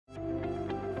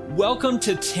Welcome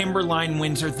to Timberline,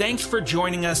 Windsor. Thanks for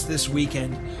joining us this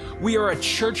weekend. We are a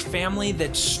church family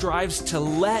that strives to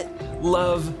let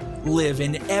love live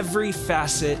in every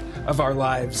facet of our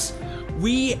lives.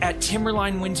 We at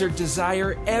Timberline, Windsor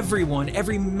desire everyone,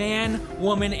 every man,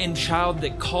 woman, and child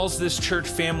that calls this church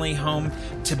family home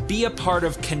to be a part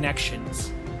of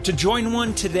Connections. To join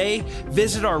one today,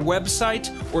 visit our website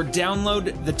or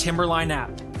download the Timberline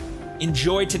app.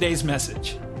 Enjoy today's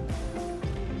message.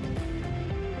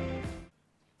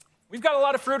 We've got a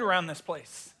lot of fruit around this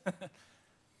place.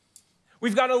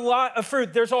 We've got a lot of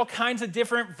fruit. There's all kinds of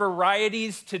different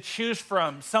varieties to choose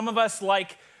from. Some of us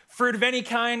like fruit of any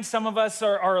kind. Some of us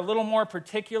are a little more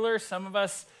particular. Some of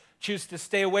us choose to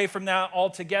stay away from that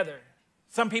altogether.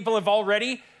 Some people have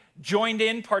already joined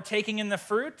in partaking in the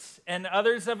fruit, and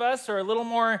others of us are a little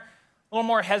more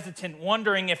hesitant,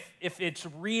 wondering if it's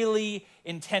really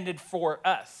intended for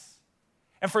us.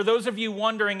 And for those of you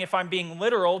wondering if I'm being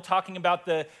literal, talking about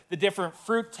the different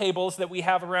fruit tables that we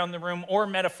have around the room, or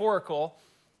metaphorical,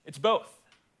 it's both.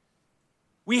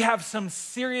 We have some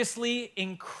seriously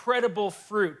incredible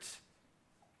fruit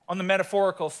on the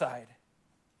metaphorical side.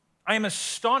 I am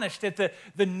astonished at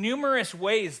the numerous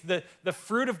ways the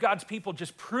fruit of God's people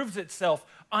just proves itself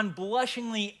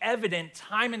unblushingly evident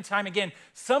time and time again.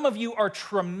 Some of you are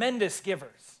tremendous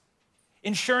givers,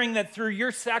 ensuring that through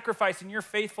your sacrifice and your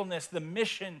faithfulness, the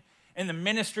mission and the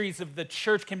ministries of the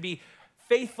church can be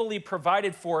faithfully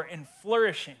provided for and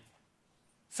flourishing.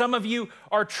 Some of you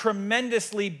are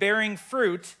tremendously bearing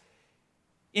fruit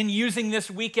in using this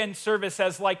weekend service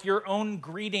as like your own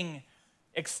greeting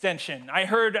extension. I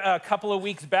heard a couple of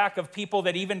weeks back of people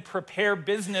that even prepare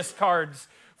business cards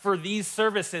for these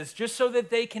services just so that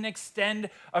they can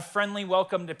extend a friendly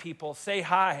welcome to people, say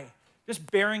hi, just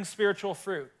bearing spiritual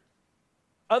fruit.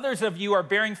 Others of you are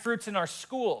bearing fruits in our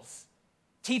schools,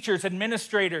 teachers,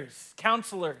 administrators,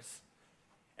 counselors,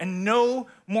 and no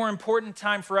more important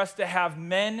time for us to have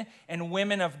men and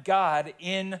women of God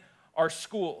in our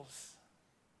schools.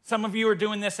 Some of you are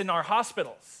doing this in our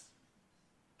hospitals,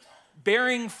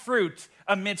 bearing fruit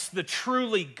amidst the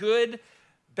truly good,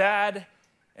 bad,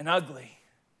 and ugly.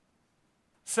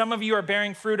 Some of you are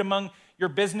bearing fruit among your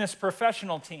business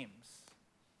professional teams.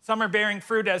 Some are bearing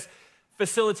fruit as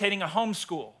facilitating a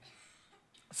homeschool.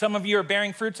 Some of you are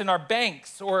bearing fruits in our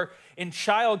banks or in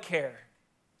childcare,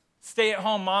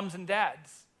 stay-at-home moms and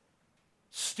dads,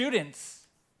 students.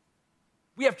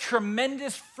 We have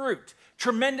tremendous fruit,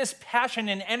 tremendous passion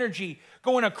and energy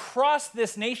going across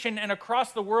this nation and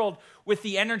across the world with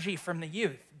the energy from the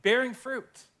youth, bearing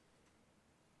fruit.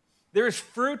 There is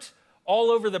fruit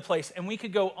all over the place, and we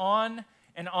could go on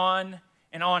and on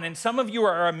and on. And some of you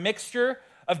are a mixture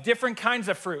of different kinds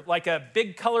of fruit, like a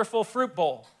big, colorful fruit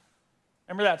bowl.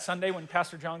 Remember that Sunday when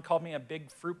Pastor John called me a big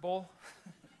fruit bowl?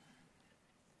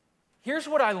 Here's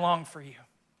what I long for you.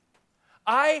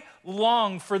 I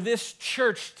long for this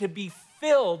church to be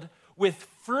filled with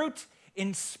fruit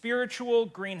in spiritual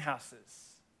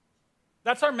greenhouses.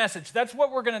 That's our message. That's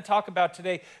what we're going to talk about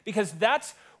today, because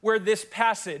that's where this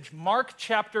passage, Mark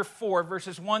chapter 4,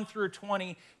 verses 1 through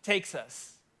 20, takes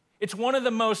us. It's one of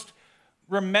the most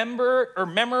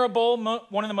memorable,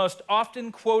 one of the most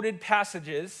often quoted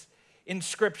passages in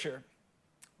Scripture,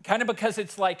 kind of because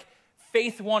it's like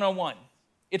Faith 101.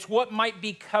 It's what might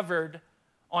be covered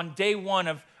on day one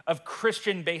of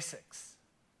Christian basics.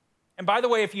 And by the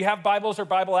way, if you have Bibles or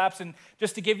Bible apps, and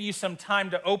just to give you some time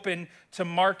to open to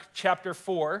Mark chapter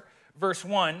 4, verse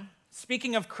 1,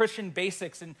 speaking of Christian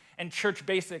basics and church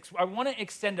basics, I want to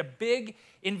extend a big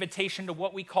invitation to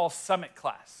what we call Summit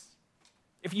Class.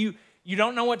 If you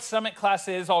don't know what Summit Class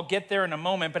is, I'll get there in a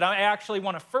moment, but I actually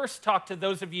want to first talk to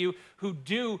those of you who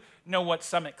do know what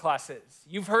Summit Class is.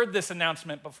 You've heard this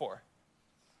announcement before.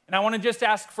 And I want to just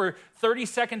ask for 30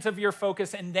 seconds of your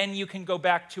focus, and then you can go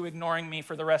back to ignoring me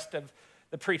for the rest of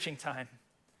the preaching time.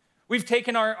 We've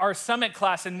taken our Summit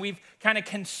Class and we've kind of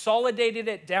consolidated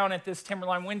it down at this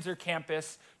Timberline Windsor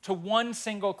campus to one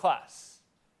single class.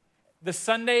 The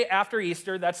Sunday after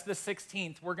Easter, that's the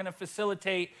 16th, we're going to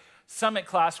facilitate Summit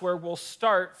Class, where we'll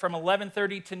start from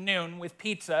 11:30 to noon with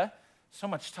pizza. So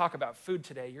much talk about food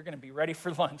today. You're going to be ready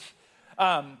for lunch.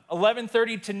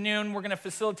 11:30 to noon, we're going to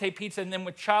facilitate pizza. And then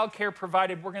with childcare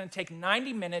provided, we're going to take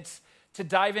 90 minutes to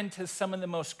dive into some of the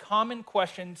most common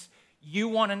questions you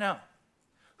want to know.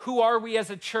 Who are we as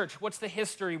a church? What's the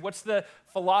history? What's the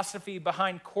philosophy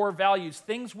behind core values?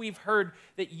 Things we've heard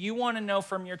that you want to know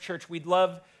from your church. We'd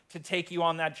love to take you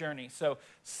on that journey. So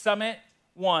Summit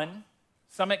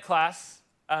Class,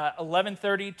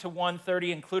 11:30 to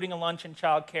 1:30, including a lunch and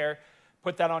childcare.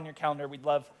 Put that on your calendar. We'd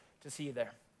love to see you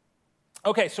there.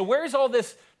 Okay, so where's all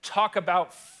this talk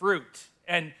about fruit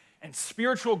and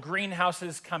spiritual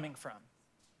greenhouses coming from.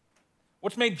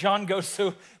 What's made John go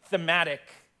so thematic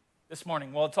this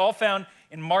morning? Well, it's all found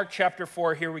in Mark chapter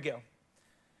 4. Here we go.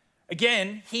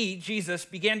 Again, he, Jesus,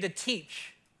 began to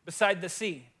teach beside the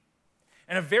sea.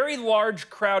 And a very large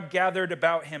crowd gathered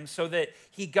about him so that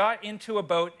he got into a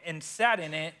boat and sat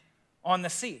in it on the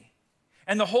sea.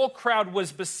 And the whole crowd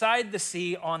was beside the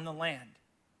sea on the land.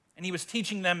 And he was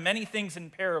teaching them many things in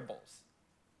parables.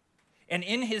 And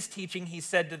in his teaching, he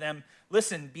said to them,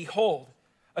 "Listen, behold,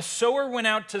 a sower went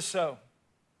out to sow.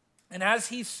 And as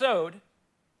he sowed,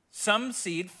 some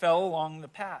seed fell along the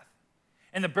path,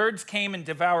 and the birds came and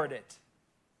devoured it.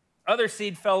 Other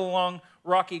seed fell along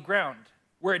rocky ground,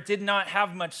 where it did not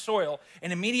have much soil,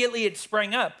 and immediately it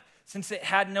sprang up, since it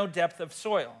had no depth of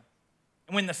soil.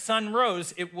 And when the sun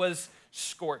rose, it was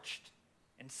scorched,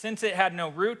 and since it had no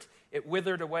root, it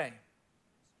withered away.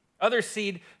 Other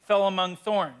seed fell among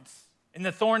thorns, and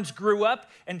the thorns grew up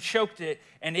and choked it,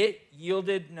 and it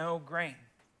yielded no grain.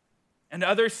 And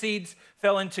other seeds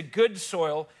fell into good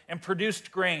soil and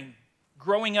produced grain,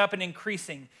 growing up and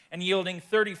increasing, and yielding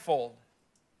 30-fold,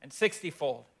 and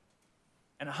 60-fold,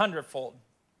 and 100-fold."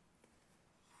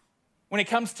 When it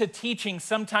comes to teaching,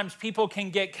 sometimes people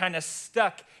can get kind of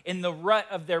stuck in the rut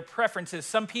of their preferences.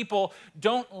 Some people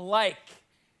don't like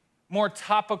more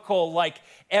topical, like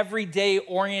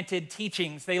everyday-oriented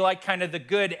teachings. They like kind of the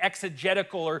good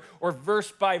exegetical or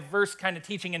verse-by-verse kind of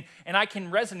teaching, and I can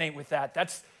resonate with that.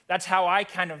 That's how I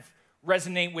kind of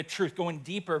resonate with truth, going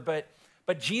deeper.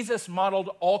 But Jesus modeled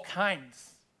all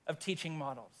kinds of teaching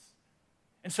models.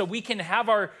 And so we can have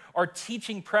our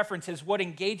teaching preferences, what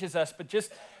engages us, but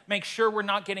just make sure we're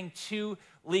not getting too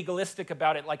legalistic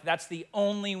about it, like that's the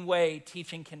only way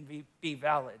teaching can be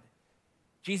valid.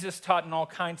 Jesus taught in all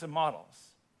kinds of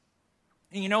models.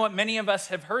 And you know what? Many of us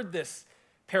have heard this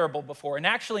parable before. And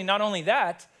actually, not only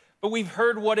that, but we've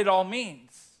heard what it all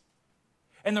means.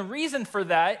 And the reason for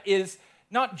that is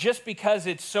not just because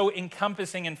it's so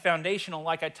encompassing and foundational,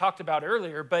 like I talked about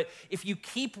earlier, but if you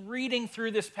keep reading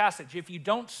through this passage, if you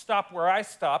don't stop where I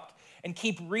stopped and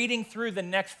keep reading through the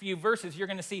next few verses, you're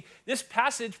going to see this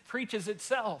passage preaches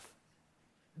itself.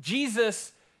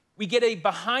 Jesus, we get a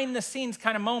behind-the-scenes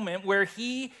kind of moment where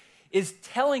he is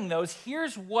telling those,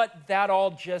 here's what that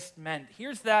all just meant.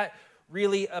 Here's that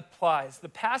really applies. The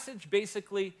passage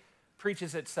basically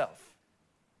preaches itself.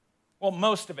 Well,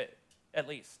 most of it, at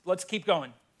least. Let's keep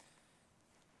going.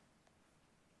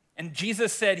 And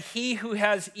Jesus said, "He who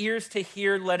has ears to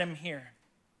hear, let him hear."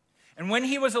 And when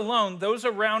he was alone, those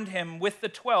around him with the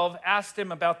 12 asked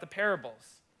him about the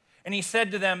parables. And he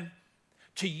said to them,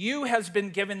 "To you has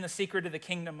been given the secret of the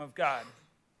kingdom of God.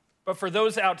 But for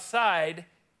those outside,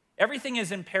 everything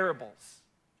is in parables,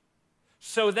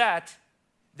 so that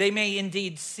they may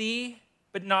indeed see,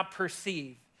 but not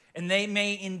perceive, and they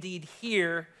may indeed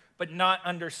hear, but not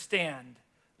understand,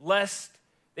 lest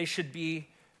they should be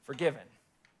forgiven."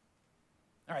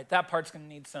 All right, that part's going to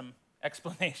need some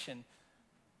explanation.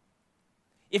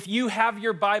 If you have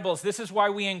your Bibles, this is why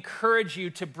we encourage you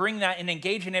to bring that and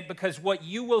engage in it, because what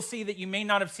you will see that you may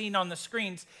not have seen on the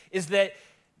screens is that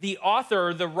the author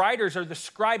or the writers or the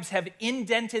scribes have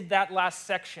indented that last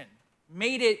section,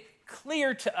 made it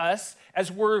clear to us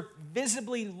as we're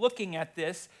visibly looking at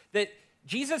this that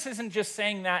Jesus isn't just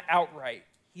saying that outright.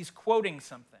 He's quoting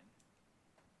something.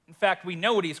 In fact, we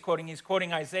know what he's quoting. He's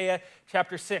quoting Isaiah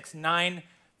chapter 6, 9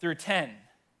 through 10.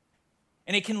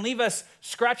 And it can leave us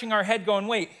scratching our head going,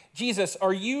 wait, Jesus,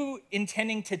 are you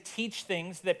intending to teach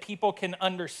things that people can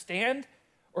understand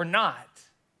or not?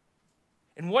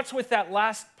 And what's with that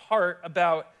last part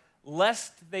about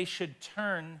lest they should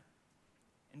turn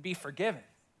and be forgiven?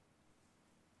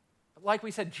 But like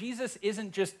we said, Jesus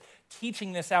isn't just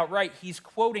teaching this outright. He's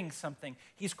quoting something.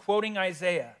 He's quoting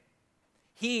Isaiah.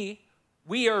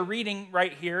 We are reading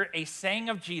right here a saying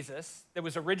of Jesus that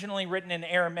was originally written in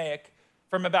Aramaic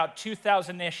from about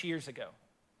 2,000-ish years ago.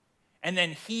 And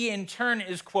then he, in turn,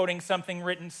 is quoting something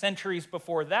written centuries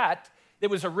before that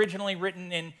was originally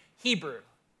written in Hebrew.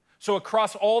 So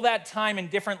across all that time and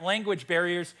different language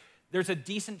barriers, there's a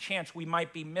decent chance we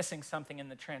might be missing something in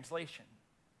the translation.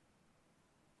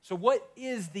 So what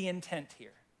is the intent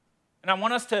here? And I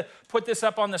want us to put this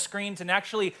up on the screens and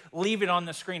actually leave it on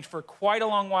the screens for quite a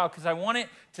long while because I want it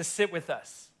to sit with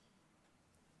us.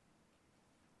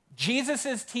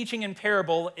 Jesus' teaching in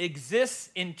parable exists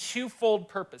in twofold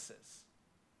purposes.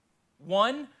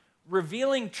 One,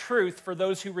 revealing truth for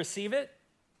those who receive it.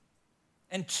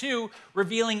 And two,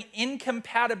 revealing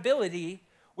incompatibility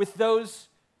with those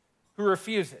who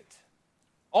refuse it.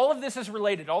 All of this is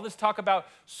related. All this talk about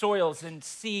soils and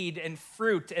seed and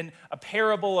fruit and a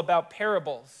parable about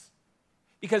parables.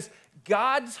 Because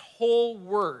God's whole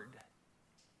word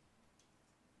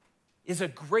is a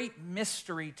great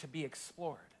mystery to be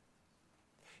explored.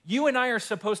 You and I are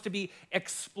supposed to be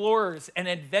explorers and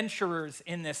adventurers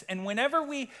in this. And whenever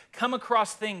we come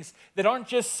across things that aren't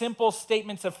just simple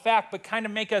statements of fact, but kind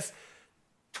of make us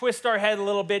twist our head a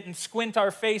little bit and squint our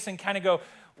face and kind of go,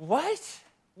 what?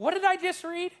 What did I just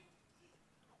read?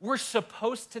 We're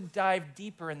supposed to dive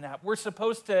deeper in that. We're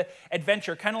supposed to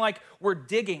adventure, kind of like we're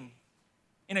digging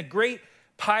in a great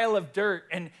pile of dirt,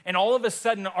 and all of a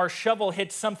sudden our shovel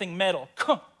hits something metal.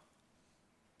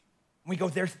 We go,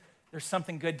 there's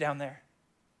something good down there.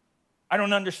 I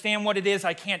don't understand what it is.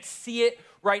 I can't see it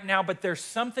right now, but there's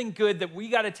something good that we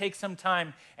got to take some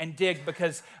time and dig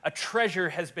because a treasure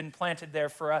has been planted there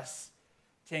for us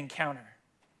to encounter.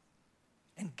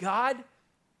 And God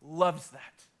loves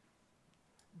that.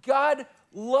 God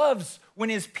loves when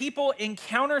his people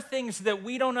encounter things that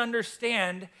we don't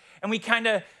understand, and we kind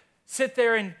of sit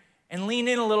there and lean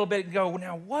in a little bit and go,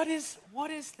 now what is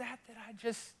that I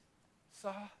just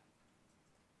saw?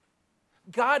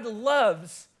 God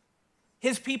loves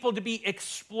his people to be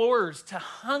explorers, to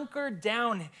hunker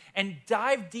down and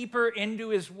dive deeper into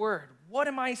his word. What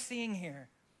am I seeing here?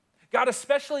 God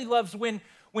especially loves when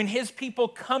his people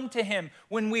come to him,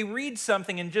 when we read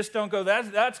something and just don't go,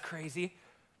 that's crazy.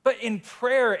 But in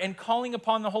prayer and calling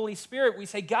upon the Holy Spirit, we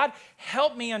say, God,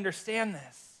 help me understand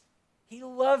this. He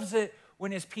loves it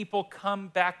when his people come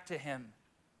back to him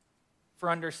for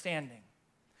understanding.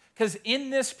 Because in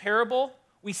this parable,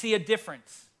 we see a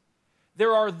difference.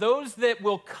 There are those that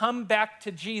will come back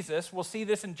to Jesus. We'll see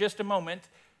this in just a moment.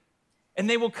 And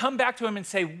they will come back to him and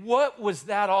say, what was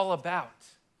that all about?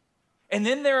 And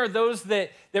then there are those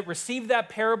that receive that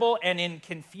parable and in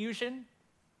confusion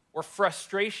or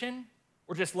frustration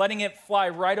or just letting it fly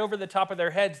right over the top of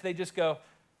their heads, they just go,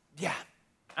 yeah,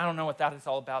 I don't know what that is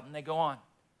all about, and they go on.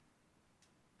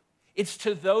 It's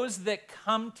to those that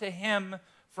come to him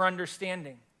for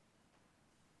understanding.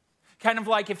 Kind of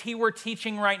like if he were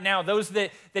teaching right now, those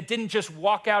that didn't just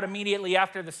walk out immediately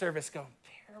after the service go,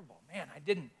 parable, man, I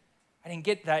didn't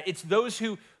get that. It's those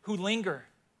who linger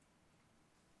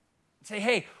and say,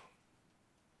 hey,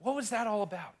 what was that all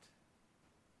about?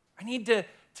 I need to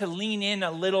lean in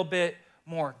a little bit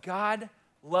more. God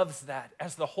loves that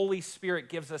as the Holy Spirit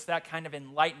gives us that kind of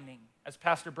enlightening, as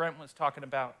Pastor Brent was talking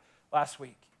about last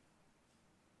week.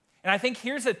 And I think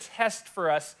here's a test for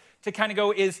us to kind of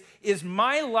go, is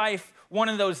my life one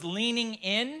of those leaning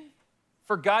in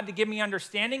for God to give me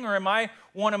understanding, or am I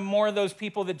one of more of those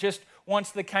people that just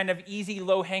wants the kind of easy,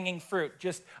 low-hanging fruit?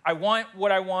 Just, I want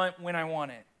what I want when I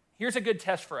want it. Here's a good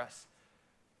test for us.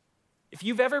 If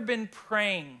you've ever been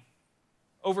praying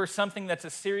over something that's a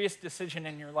serious decision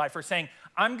in your life, or saying,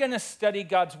 I'm going to study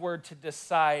God's word to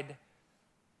decide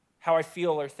how I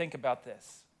feel or think about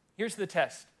this. Here's the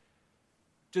test.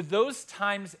 Do those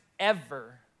times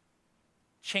ever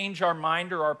change our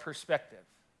mind or our perspective?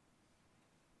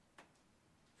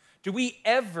 Do we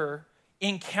ever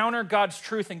encounter God's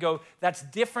truth and go, that's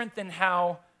different than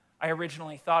how I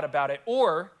originally thought about it?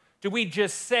 Or do we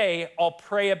just say, I'll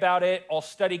pray about it, I'll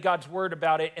study God's word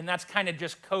about it, and that's kind of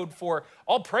just code for,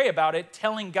 I'll pray about it,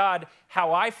 telling God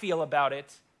how I feel about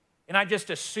it, and I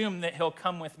just assume that he'll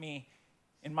come with me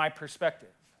in my perspective?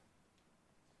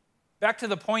 Back to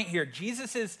the point here,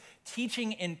 Jesus'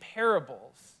 teaching in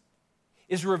parables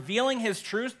is revealing his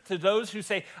truth to those who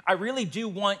say, I really do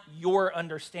want your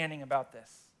understanding about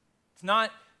this. It's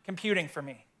not computing for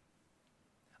me.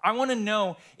 I want to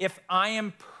know if I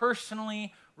am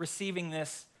personally receiving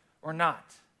this or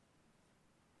not.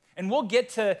 And we'll get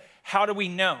to how do we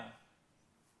know?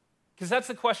 Because that's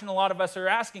the question a lot of us are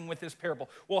asking with this parable.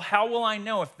 Well, how will I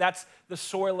know if that's the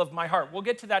soil of my heart? We'll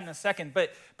get to that in a second.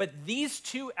 But these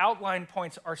two outline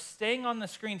points are staying on the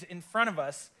screens in front of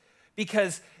us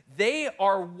because they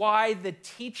are why the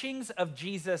teachings of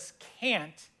Jesus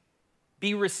can't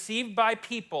be received by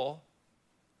people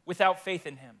without faith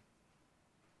in him.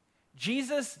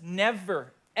 Jesus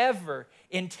never, ever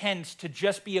intends to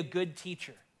just be a good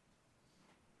teacher.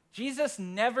 Jesus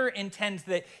never intends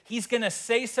that he's going to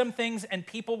say some things and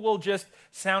people will just,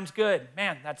 sounds good.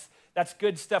 Man, that's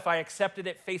good stuff. I accept it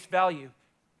at face value.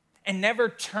 And never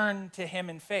turn to him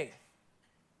in faith.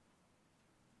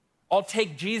 I'll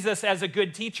take Jesus as a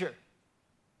good teacher,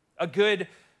 a good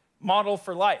model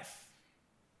for life,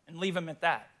 and leave him at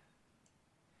that.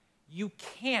 You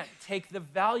can't take the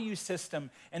value system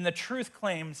and the truth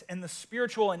claims and the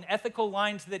spiritual and ethical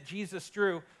lines that Jesus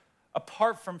drew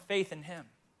apart from faith in him.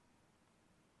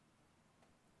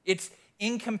 It's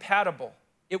incompatible.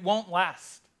 It won't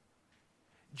last.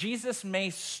 Jesus may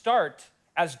start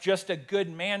as just a good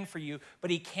man for you,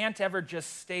 but he can't ever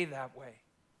just stay that way.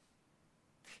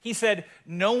 He said,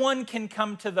 no one can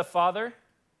come to the Father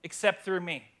except through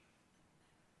me.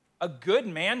 A good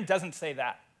man doesn't say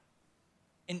that.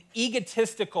 An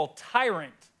egotistical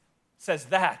tyrant says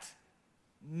that.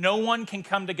 No one can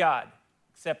come to God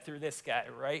except through this guy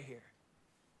right here.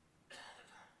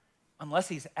 Unless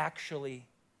he's actually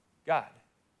God.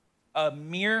 A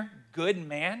mere good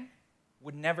man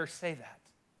would never say that.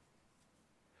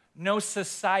 No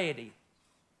society,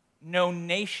 no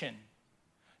nation,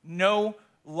 no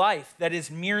life that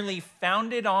is merely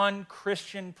founded on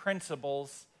Christian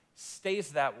principles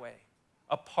stays that way,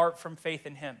 apart from faith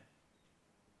in him.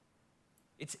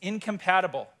 It's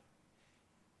incompatible.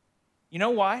 You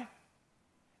know why?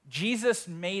 Jesus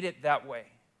made it that way.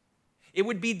 It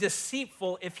would be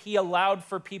deceitful if he allowed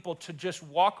for people to just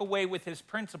walk away with his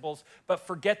principles, but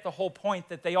forget the whole point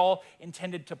that they all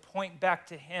intended to point back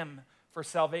to him for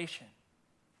salvation.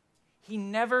 He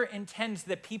never intends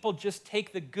that people just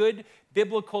take the good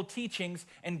biblical teachings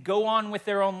and go on with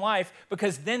their own life,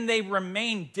 because then they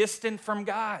remain distant from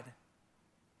God.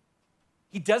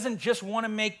 He doesn't just want to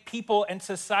make people and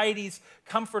societies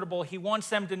comfortable. He wants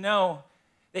them to know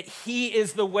that he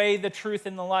is the way, the truth,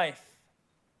 and the life.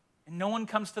 And no one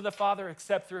comes to the Father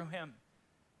except through him.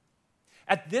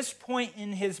 At this point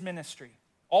in his ministry,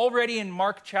 already in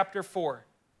Mark chapter 4,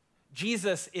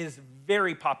 Jesus is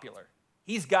very popular.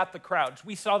 He's got the crowds.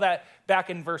 We saw that back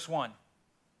in verse 1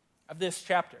 of this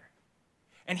chapter.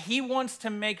 And he wants to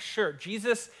make sure,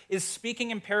 Jesus is speaking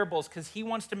in parables because he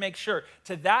wants to make sure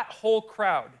to that whole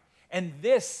crowd and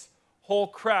this whole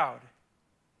crowd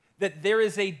that there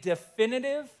is a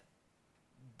definitive,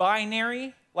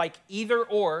 binary, like either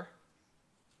or,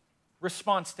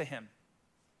 response to him.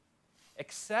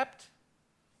 Accept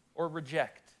or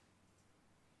reject.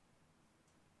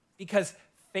 Because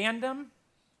fandom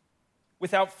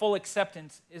without full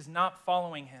acceptance is not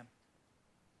following him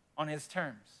on his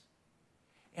terms.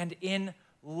 And in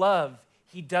love,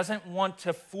 he doesn't want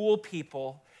to fool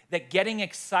people that getting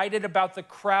excited about the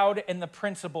crowd and the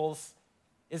principles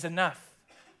is enough.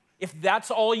 If that's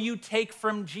all you take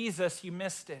from Jesus, you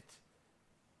missed it.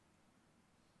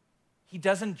 He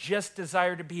doesn't just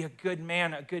desire to be a good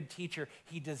man, a good teacher.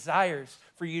 He desires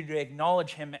for you to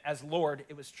acknowledge him as Lord.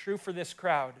 It was true for this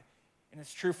crowd, and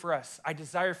it's true for us. I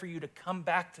desire for you to come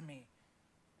back to me.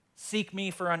 Seek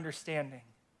me for understanding.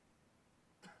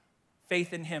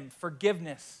 Faith in him,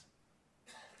 forgiveness,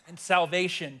 and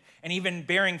salvation, and even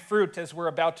bearing fruit, as we're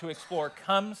about to explore,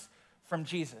 comes from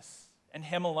Jesus and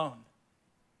him alone.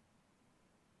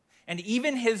 And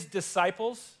even his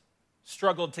disciples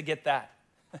struggled to get that.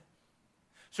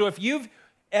 So if you've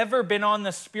ever been on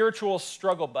the spiritual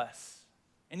struggle bus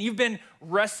and you've been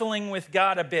wrestling with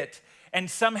God a bit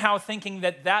and somehow thinking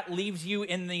that that leaves you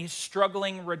in the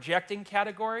struggling, rejecting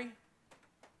category,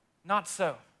 not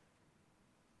so.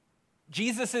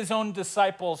 Jesus' own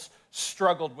disciples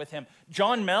struggled with him.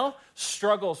 John Mehl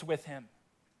struggles with him.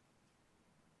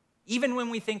 Even when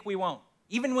we think we won't.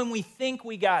 Even when we think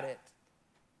we got it.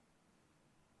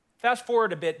 Fast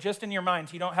forward a bit, just in your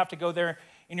minds. You don't have to go there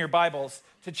in your Bibles,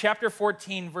 to chapter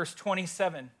 14, verse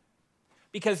 27.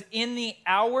 Because in the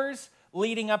hours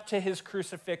leading up to his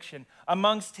crucifixion,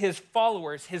 amongst his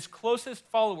followers, his closest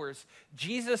followers,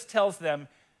 Jesus tells them,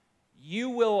 you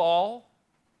will all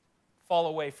fall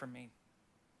away from me.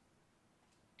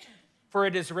 For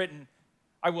it is written,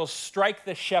 I will strike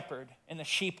the shepherd and the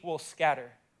sheep will scatter.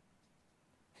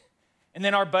 And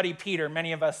then our buddy Peter,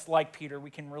 many of us like Peter, we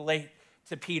can relate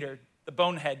to Peter, the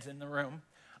boneheads in the room.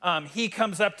 He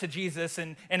comes up to Jesus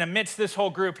and amidst this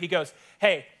whole group, he goes,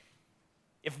 hey,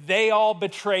 if they all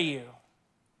betray you,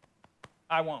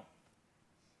 I won't.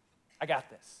 I got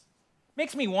this.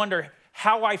 Makes me wonder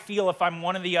how I feel if I'm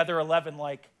one of the other 11,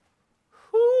 like,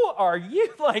 who are you?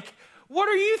 Like, what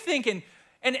are you thinking?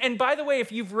 And by the way,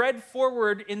 if you've read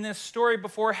forward in this story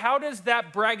before, how does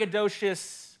that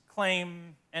braggadocious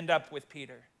claim end up with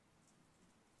Peter?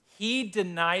 He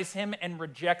denies him and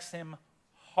rejects him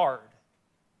hard.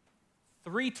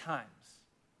 3 times,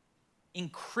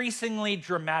 increasingly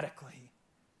dramatically.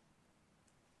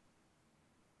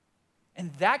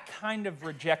 And that kind of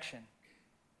rejection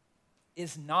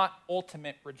is not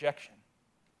ultimate rejection.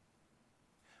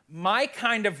 My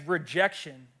kind of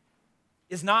rejection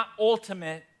is not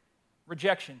ultimate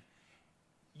rejection.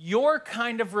 Your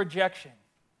kind of rejection,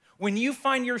 when you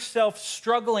find yourself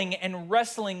struggling and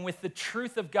wrestling with the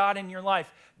truth of God in your life,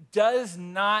 does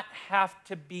not have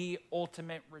to be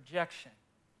ultimate rejection.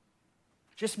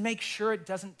 Just make sure it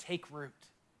doesn't take root.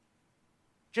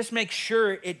 Just make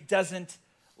sure it doesn't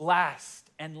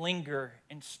last and linger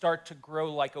and start to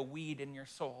grow like a weed in your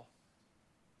soul.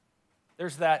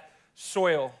 There's that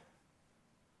soil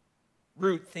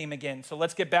root theme again. So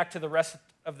let's get back to the rest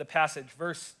of the passage.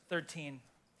 Verse 13.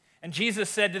 And Jesus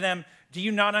said to them, "Do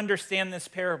you not understand this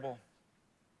parable?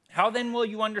 How then will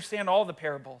you understand all the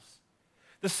parables?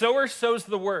 The sower sows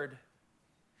the word,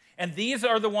 and these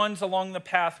are the ones along the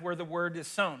path where the word is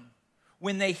sown.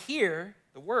 When they hear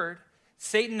the word,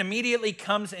 Satan immediately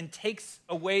comes and takes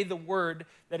away the word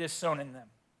that is sown in them.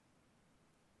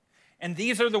 And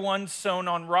these are the ones sown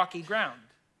on rocky ground,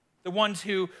 the ones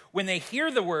who, when they hear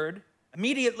the word,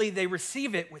 immediately they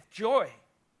receive it with joy.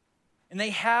 And they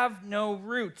have no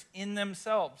root in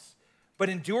themselves, but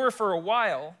endure for a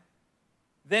while.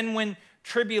 Then when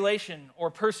tribulation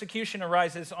or persecution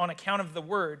arises on account of the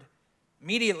word,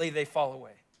 immediately they fall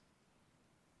away.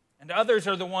 And others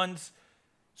are the ones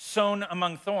sown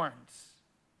among thorns.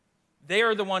 They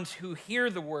are the ones who hear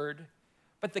the word,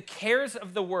 but the cares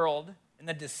of the world and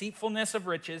the deceitfulness of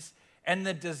riches and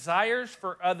the desires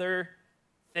for other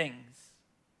things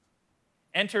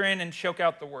enter in and choke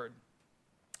out the word,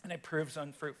 and it proves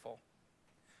unfruitful.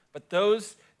 But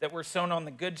those that were sown on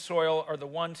the good soil are the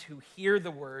ones who hear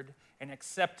the word and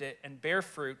accept it and bear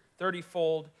fruit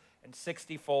 30-fold and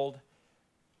 60-fold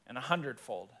and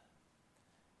 100-fold.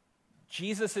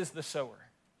 Jesus is the sower.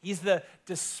 He's the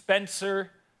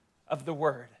dispenser of the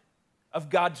word, of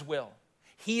God's will.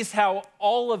 He's how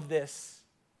all of this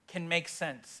can make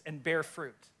sense and bear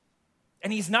fruit.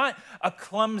 And he's not a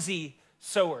clumsy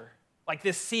sower. Like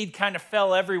this seed kind of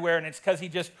fell everywhere and it's because he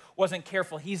just wasn't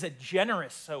careful. He's a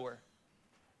generous sower.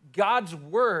 God's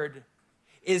word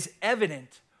is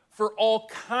evident for all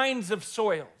kinds of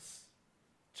soils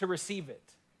to receive it.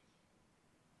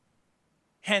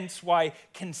 Hence why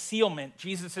concealment,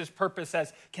 Jesus' purpose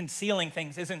as concealing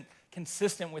things, isn't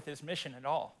consistent with his mission at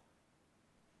all.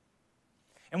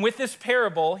 And with this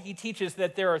parable, he teaches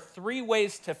that there are 3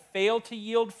 ways to fail to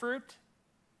yield fruit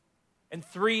and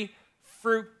 3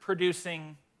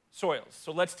 fruit-producing soils.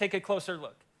 So let's take a closer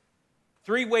look.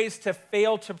 3 ways to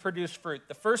fail to produce fruit.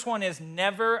 The first one is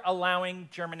never allowing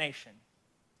germination.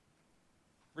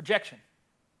 Rejection.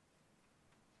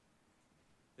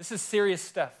 This is serious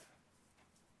stuff.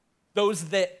 Those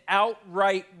that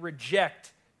outright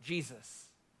reject Jesus,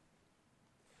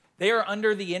 they are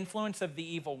under the influence of the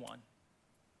evil one,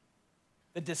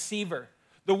 the deceiver,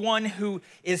 the one who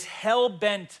is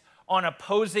hell-bent on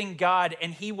opposing God,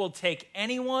 and he will take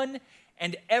anyone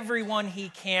and everyone he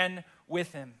can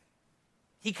with him.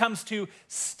 He comes to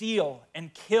steal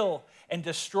and kill and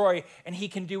destroy, and he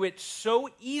can do it so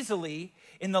easily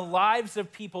in the lives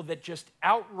of people that just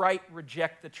outright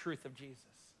reject the truth of Jesus.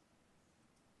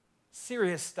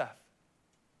 Serious stuff.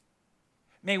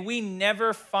 May we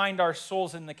never find our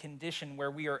souls in the condition where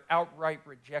we are outright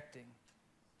rejecting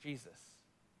Jesus.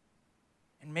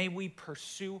 And may we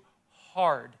pursue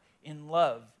hard in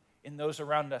love in those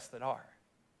around us that are.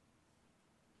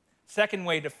 Second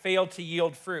way to fail to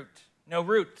yield fruit, no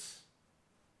roots.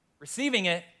 Receiving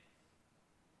it,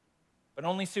 but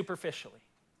only superficially.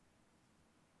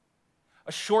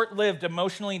 A short-lived,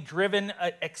 emotionally driven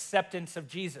acceptance of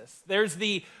Jesus. There's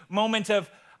the moment of,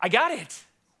 I got it.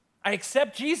 I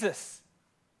accept Jesus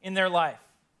in their life.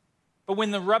 But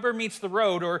when the rubber meets the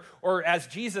road, or as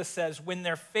Jesus says, when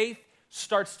their faith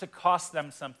starts to cost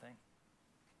them something,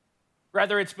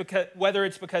 whether it's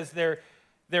because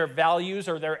their values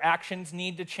or their actions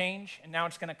need to change, and now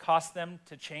it's going to cost them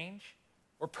to change,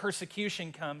 or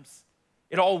persecution comes,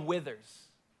 it all withers.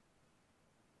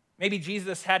 Maybe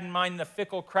Jesus had in mind the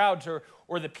fickle crowds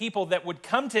or the people that would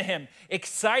come to him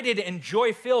excited and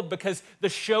joy-filled because the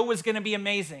show was going to be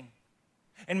amazing.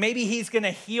 And maybe he's going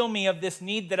to heal me of this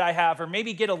need that I have, or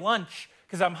maybe get a lunch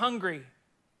because I'm hungry.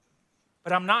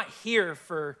 But I'm not here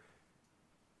for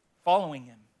following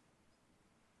him.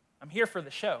 I'm here for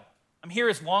the show. I'm here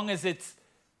as long as it's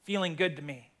feeling good to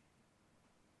me.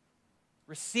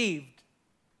 Received,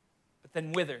 but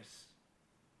then withers.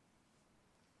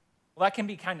 Well, that can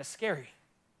be kind of scary.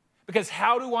 Because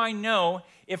how do I know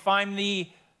if I'm the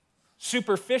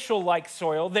superficial-like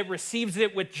soil that receives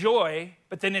it with joy,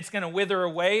 but then it's going to wither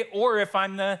away, or if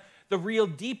I'm the real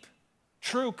deep,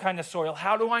 true kind of soil?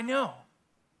 How do I know?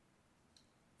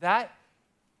 That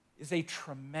is a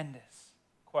tremendous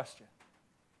question.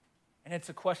 And it's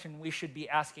a question we should be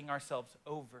asking ourselves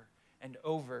over and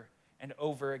over and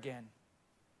over again.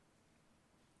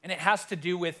 And it has to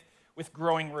do with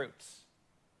growing roots.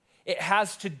 It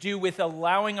has to do with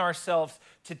allowing ourselves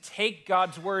to take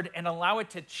God's word and allow it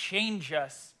to change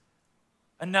us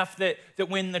enough that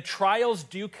when the trials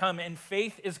do come and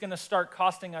faith is going to start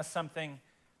costing us something,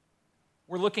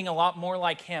 we're looking a lot more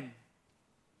like him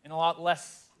and a lot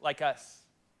less like us.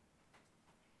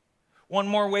 One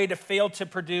more way to fail to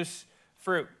produce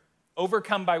fruit: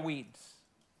 overcome by weeds.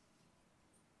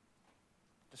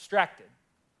 Distracted.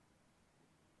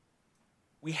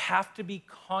 We have to be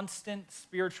constant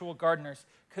spiritual gardeners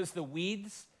because the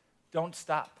weeds don't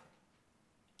stop.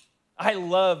 I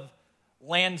love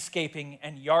landscaping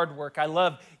and yard work. I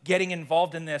love getting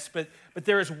involved in this, but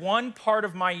there is one part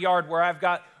of my yard where I've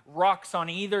got rocks on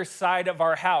either side of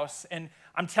our house, and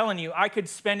I'm telling you, I could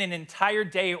spend an entire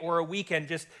day or a weekend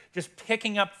just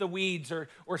picking up the weeds or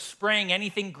spraying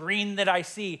anything green that I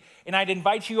see, and I'd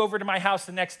invite you over to my house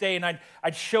the next day, and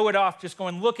I'd show it off, just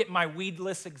going, look at my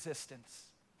weedless existence.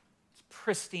 It's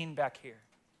pristine back here.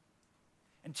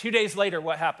 And 2 days later,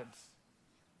 what happens?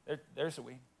 There's a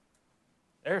weed.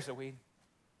 There's a weed.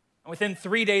 And within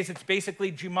 3 days, it's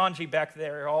basically Jumanji back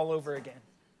there all over again.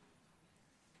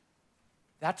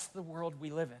 That's the world we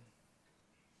live in.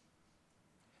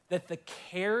 That the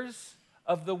cares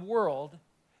of the world,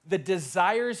 the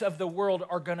desires of the world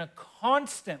are going to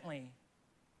constantly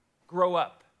grow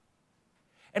up.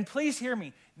 And please hear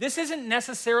me, this isn't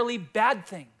necessarily bad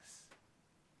things.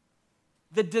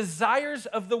 The desires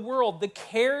of the world, the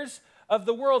cares of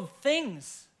the world,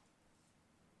 things,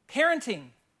 parenting,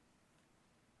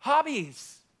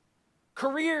 hobbies,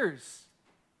 careers,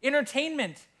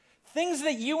 entertainment, things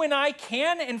that you and I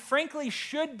can and frankly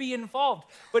should be involved.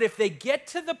 But if they get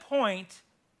to the point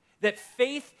that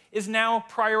faith is now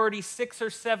priority 6 or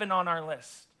 7 on our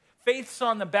list, faith's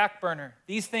on the back burner,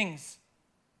 these things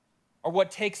are what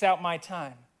takes out my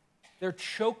time. They're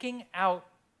choking out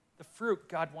the fruit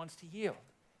God wants to yield.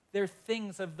 They're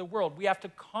things of the world. We have to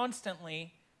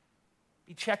constantly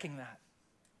be checking that.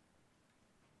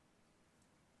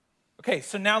 Okay,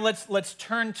 so now let's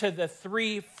turn to the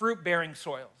 3 fruit-bearing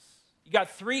soils. You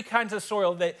got 3 kinds of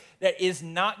soil that is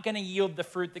not going to yield the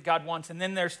fruit that God wants, and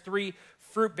then there's 3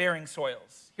 fruit-bearing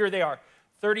soils. Here they are: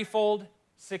 30-fold,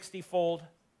 60-fold,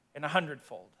 and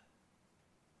 100-fold.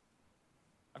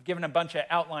 I've given a bunch of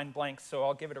outline blanks, so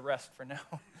I'll give it a rest for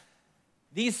now.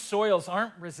 These soils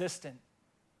aren't resistant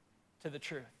to the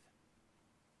truth.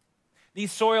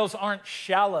 These soils aren't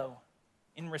shallow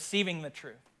in receiving the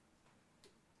truth.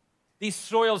 These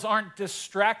soils aren't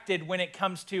distracted when it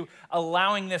comes to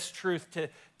allowing this truth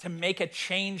to make a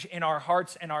change in our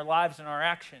hearts and our lives and our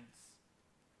actions.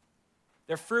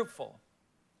 They're fruitful,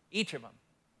 each of them.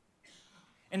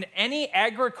 And any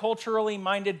agriculturally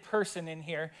minded person in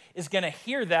here is going to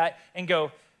hear that and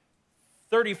go,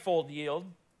 30-fold yield,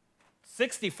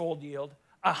 60-fold yield,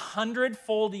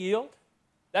 100-fold yield?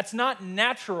 That's not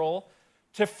natural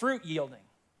to fruit yielding.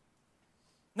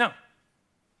 No.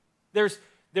 There's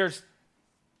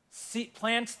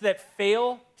plants that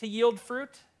fail to yield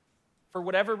fruit for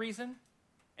whatever reason,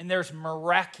 and there's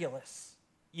miraculous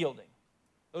yielding.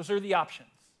 Those are the options.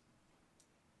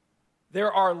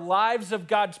 There are lives of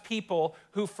God's people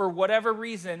who, for whatever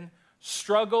reason,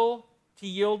 struggle to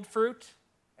yield fruit,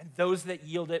 and those that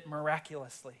yield it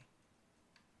miraculously.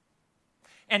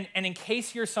 And in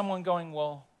case you're someone going,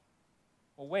 well,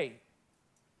 wait,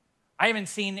 I haven't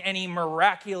seen any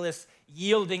miraculous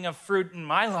yielding of fruit in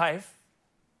my life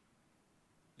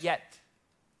yet.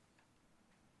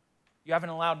 You haven't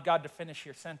allowed God to finish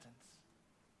your sentence.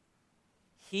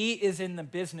 He is in the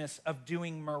business of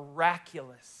doing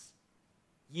miraculous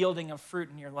yielding of fruit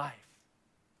in your life.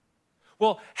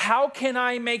 Well, how can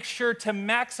I make sure to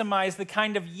maximize the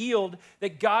kind of yield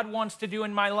that God wants to do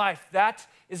in my life? That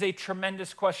is a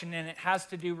tremendous question, and it has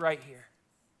to do right here.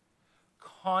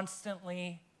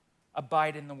 Constantly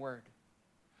abide in the Word.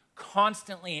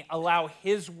 Constantly allow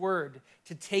His Word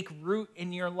to take root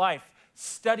in your life.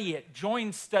 Study it.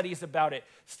 Join studies about it.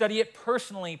 Study it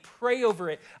personally. Pray over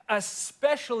it,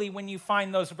 especially when you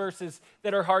find those verses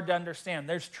that are hard to understand.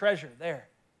 There's treasure there.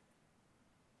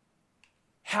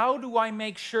 How do I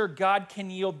make sure God can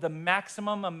yield the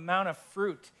maximum amount of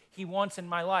fruit He wants in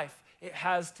my life? It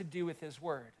has to do with His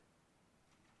Word.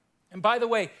 And by the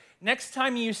way, next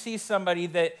time you see somebody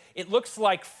that it looks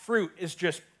like fruit is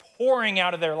just pouring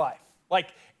out of their life, like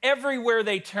everywhere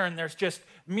they turn, there's just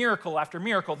miracle after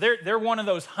miracle. They're one of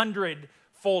those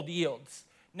 100-fold yields.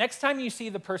 Next time you see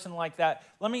the person like that,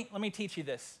 let me teach you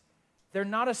this. They're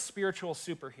not a spiritual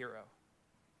superhero.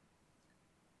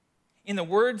 In the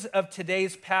words of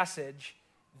today's passage,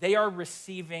 they are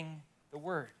receiving the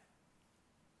Word.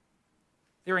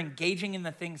 They're engaging in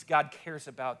the things God cares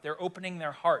about. They're opening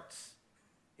their hearts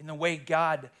in the way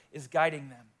God is guiding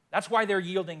them. That's why they're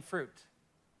yielding fruit.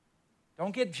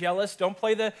 Don't get jealous. Don't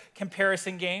play the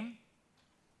comparison game.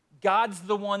 God's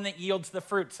the one that yields the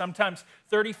fruit, sometimes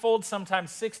 30-fold,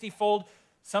 sometimes 60-fold,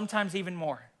 sometimes even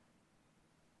more.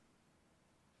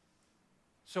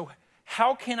 So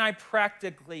how can I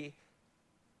practically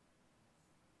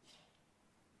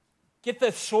get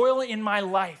the soil in my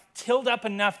life tilled up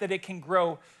enough that it can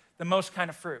grow the most kind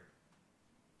of fruit?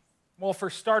 Well, for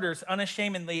starters,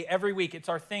 unashamedly, every week, it's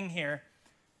our thing here.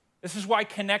 This is why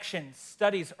connection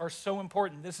studies are so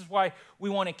important. This is why we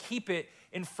want to keep it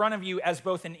in front of you as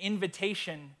both an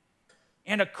invitation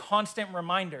and a constant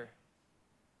reminder.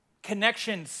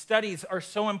 Connection studies are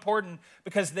so important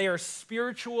because they are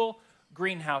spiritual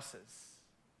greenhouses.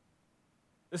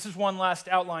 This is one last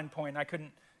outline point. I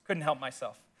couldn't help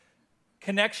myself.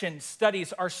 Connection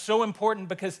studies are so important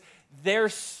because they're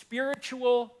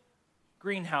spiritual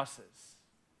greenhouses.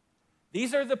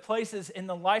 These are the places in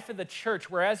the life of the church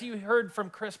where, as you heard from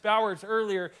Chris Bowers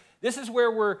earlier, this is where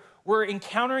we're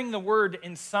encountering the word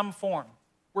in some form.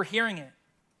 We're hearing it.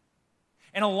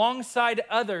 And alongside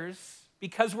others,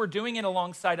 because we're doing it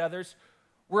alongside others,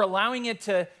 we're allowing it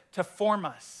to form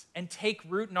us and take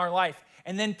root in our life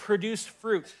and then produce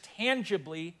fruit,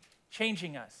 tangibly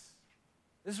changing us.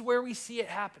 This is where we see it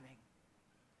happening.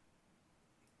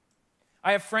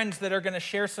 I have friends that are going to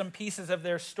share some pieces of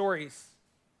their stories,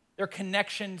 their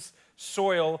connections,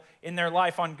 soil in their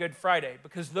life on Good Friday,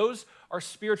 because those are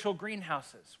spiritual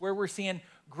greenhouses where we're seeing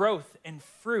growth and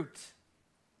fruit.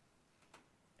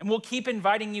 And we'll keep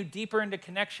inviting you deeper into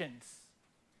connections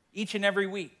each and every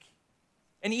week.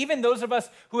 And even those of us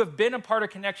who have been a part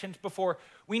of connections before,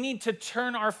 we need to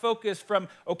turn our focus from,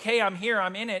 okay, I'm here,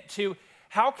 I'm in it, to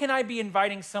how can I be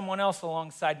inviting someone else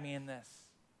alongside me in this?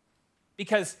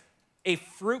 Because a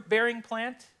fruit-bearing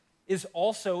plant is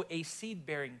also a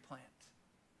seed-bearing plant.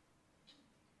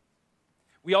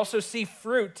 We also see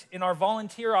fruit in our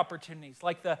volunteer opportunities,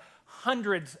 like the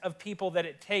hundreds of people that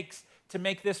it takes to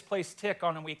make this place tick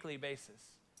on a weekly basis.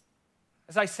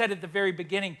 As I said at the very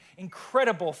beginning,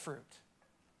 incredible fruit.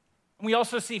 And we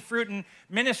also see fruit in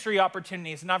ministry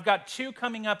opportunities, and I've got 2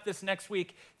 coming up this next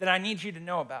week that I need you to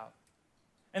know about.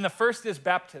 And the first is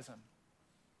baptism.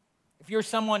 If you're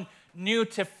someone new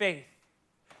to faith,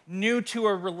 new to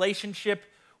a relationship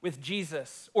with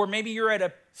Jesus, or maybe you're at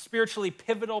a spiritually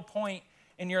pivotal point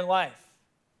in your life,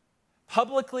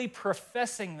 publicly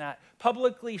professing that,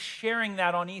 publicly sharing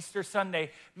that on Easter Sunday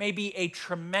may be a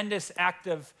tremendous act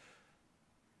of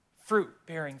fruit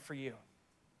bearing for you.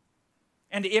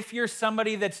 And if you're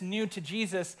somebody that's new to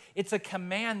Jesus, it's a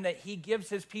command that he gives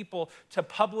his people to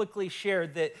publicly share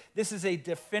that this is a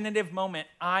definitive moment.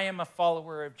 I am a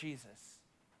follower of Jesus.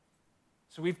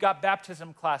 So we've got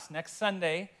baptism class next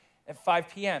Sunday at 5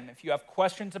 p.m. If you have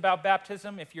questions about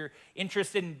baptism, if you're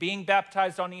interested in being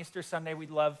baptized on Easter Sunday,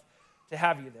 we'd love to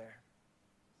have you there.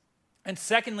 And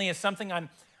secondly is something I'm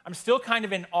still kind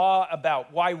of in awe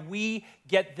about, why we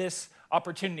get this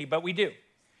opportunity, but we do.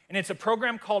 And it's a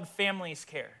program called Families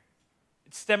Care.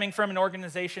 It's stemming from an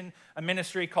organization, a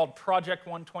ministry called Project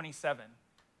 127.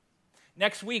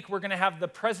 Next week, we're going to have the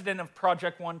president of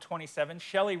Project 127,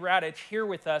 Shelly Radich, here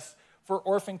with us for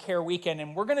Orphan Care Weekend.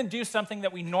 And we're going to do something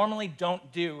that we normally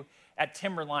don't do at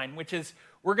Timberline, which is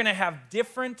we're going to have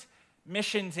different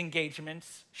missions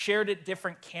engagements shared at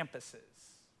different campuses.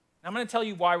 And I'm going to tell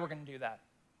you why we're going to do that.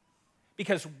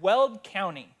 Because Weld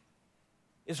County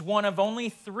is one of only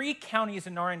 3 counties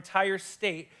in our entire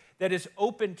state that is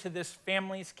open to this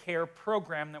Families Care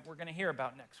program that we're going to hear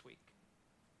about next week.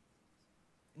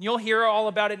 And you'll hear all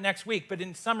about it next week, but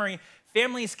in summary,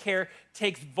 Families Care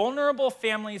takes vulnerable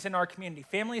families in our community,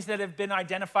 families that have been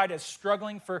identified as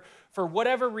struggling for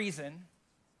whatever reason,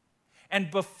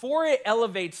 and before it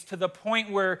elevates to the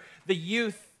point where the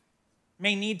youth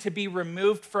may need to be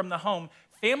removed from the home,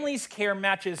 Families Care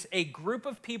matches a group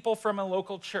of people from a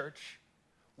local church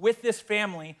with this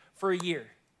family for a year.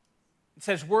 It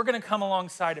says, we're going to come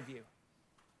alongside of you.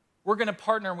 We're going to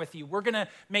partner with you. We're going to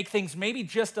make things maybe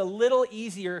just a little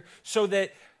easier so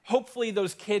that hopefully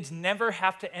those kids never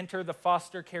have to enter the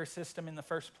foster care system in the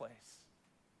first place.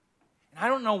 And I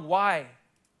don't know why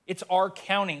it's our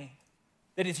county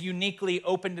that is uniquely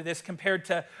open to this compared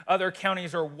to other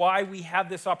counties, or why we have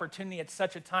this opportunity at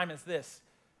such a time as this.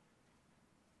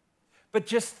 But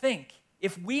just think,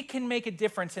 if we can make a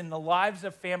difference in the lives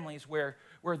of families where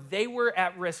they were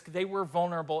at risk, they were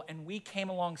vulnerable, and we came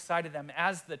alongside of them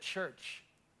as the church,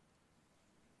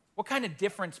 what kind of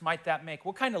difference might that make?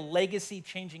 What kind of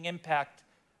legacy-changing impact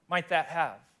might that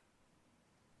have?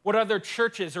 What other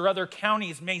churches or other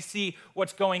counties may see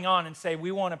what's going on and say,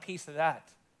 we want a piece of that?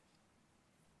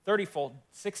 30-fold,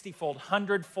 60-fold,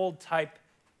 100-fold type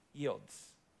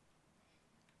yields.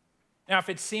 Now, if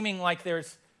it's seeming like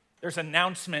there's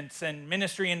announcements and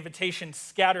ministry invitations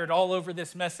scattered all over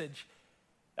this message,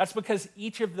 that's because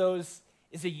each of those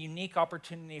is a unique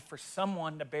opportunity for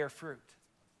someone to bear fruit.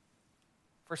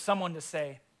 for someone to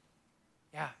say,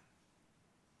 yeah,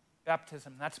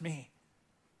 baptism, that's me.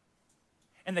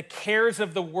 And the cares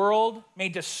of the world may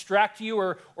distract you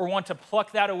or want to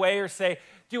pluck that away or say,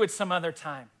 do it some other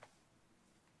time.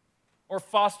 Or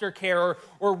foster care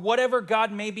or whatever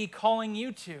God may be calling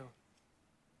you to.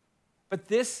 But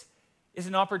this is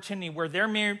an opportunity where there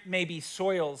may be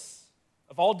soils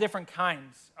of all different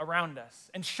kinds around us.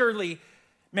 And surely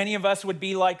many of us would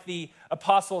be like the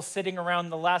apostles sitting around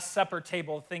the Last Supper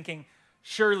table thinking,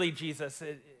 surely Jesus,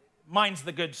 mine's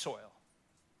the good soil,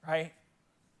 right?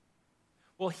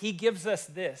 Well, he gives us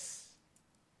this,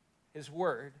 his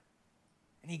word,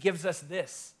 and he gives us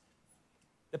this,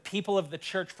 the people of the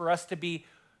church, for us to be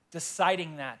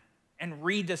deciding that and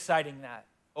redeciding that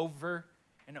over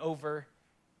and over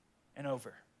and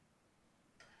over.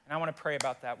 And I want to pray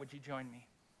about that. Would you join me?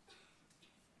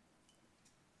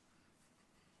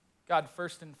 God,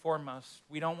 first and foremost,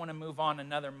 we don't want to move on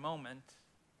another moment.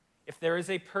 If there is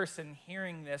a person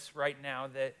hearing this right now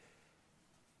that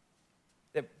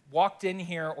walked in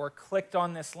here or clicked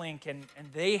on this link and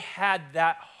they had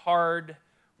that hard,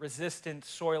 resistant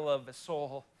soil of a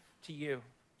soul to you,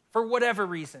 for whatever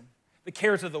reason, the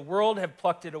cares of the world have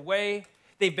plucked it away.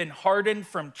 They've been hardened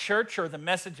from church or the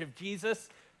message of Jesus.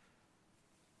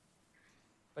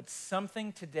 But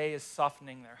something today is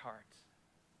softening their heart.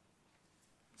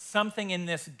 Something in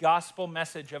this gospel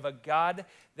message of a God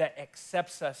that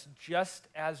accepts us just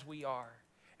as we are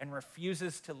and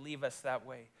refuses to leave us that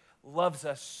way, loves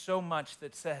us so much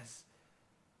that says,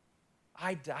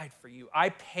 I died for you. I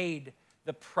paid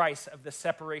the price of the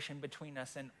separation between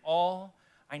us, and all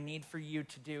I need for you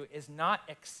to do is not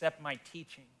accept my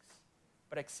teachings,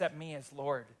 but accept me as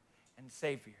Lord and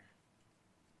Savior.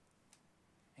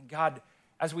 And God,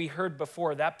 as we heard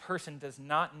before, that person does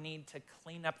not need to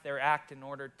clean up their act in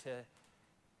order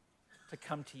to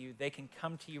come to you. They can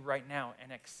come to you right now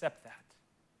and accept that.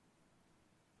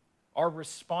 Our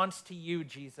response to you,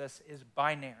 Jesus, is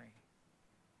binary,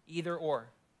 either or.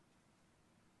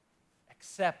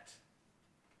 Accept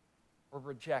or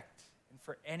reject. And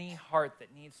for any heart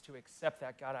that needs to accept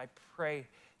that, God, I pray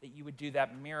that you would do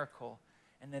that miracle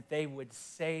and that they would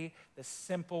say the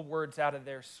simple words out of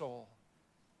their soul,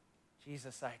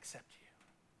 Jesus, I accept you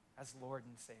as Lord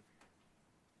and Savior.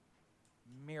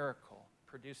 Miracle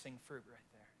producing fruit right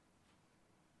there.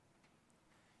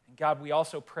 And God, we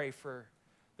also pray for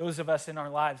those of us in our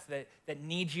lives that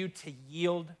need you to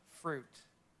yield fruit.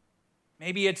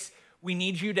 Maybe it's we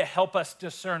need you to help us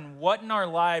discern what in our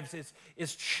lives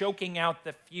is choking out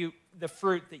the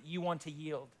fruit that you want to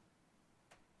yield.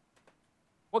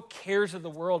 What cares of the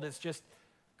world is just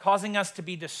causing us to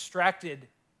be distracted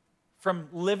from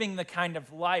living the kind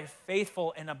of life,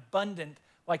 faithful and abundant,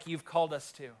 like you've called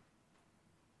us to.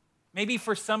 Maybe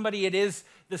for somebody it is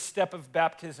the step of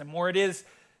baptism, or it is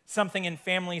something in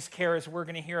family's care, as we're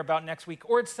going to hear about next week,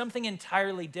 or it's something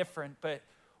entirely different. But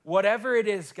whatever it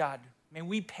is, God, may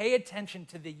we pay attention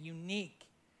to the unique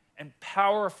and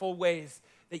powerful ways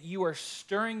that you are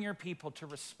stirring your people to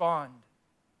respond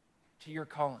to your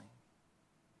calling.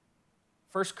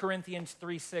 1 Corinthians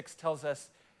 3:6 tells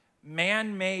us,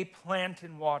 man may plant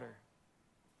and water,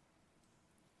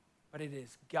 but it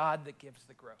is God that gives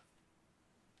the growth.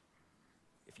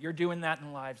 If you're doing that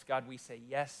in lives, God, we say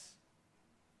yes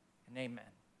and amen.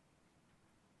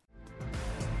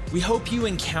 We hope you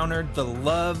encountered the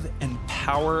love and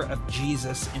power of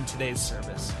Jesus in today's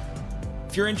service.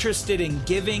 If you're interested in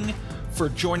giving, for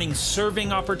joining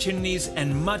serving opportunities,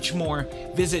 and much more,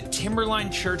 visit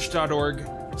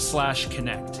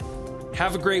timberlinechurch.org/connect.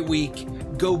 Have a great week.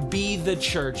 Go be the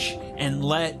church and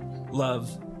let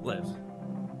love live.